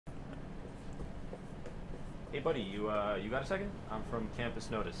Hey, buddy, you got a second? I'm from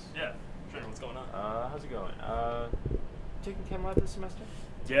Campus Notice. Yeah, sure. What's going on? How's it going? Taking Chem Lab this semester?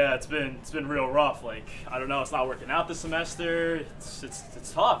 Yeah, it's been real rough. Like, I don't know, it's not working out this semester.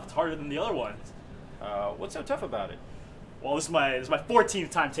 It's tough. It's harder than the other ones. What's so tough about it? Well, this is my 14th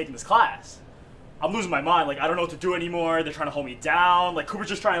time taking this class. I'm losing my mind. Like, I don't know what to do anymore. They're trying to hold me down. Like, Cooper's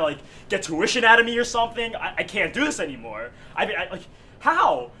just trying to, like, get tuition out of me or something. I can't do this anymore. I mean, like,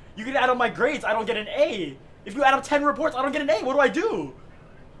 how? You can add up my grades, I don't get an A. If you add up 10 reports, I don't get an A. What do I do?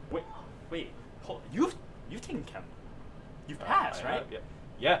 Wait, hold, you've taken Chem. You've passed, right?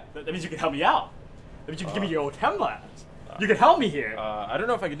 Yeah. That means you can help me out. That means you can give me your old Chem labs. You can help me here. I don't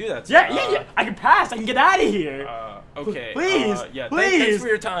know if I can do that. Yeah. I can pass. I can get out of here. Okay. Please, yeah. please. Thanks for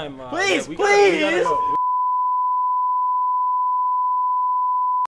your time. Please, yeah, we please. gotta go.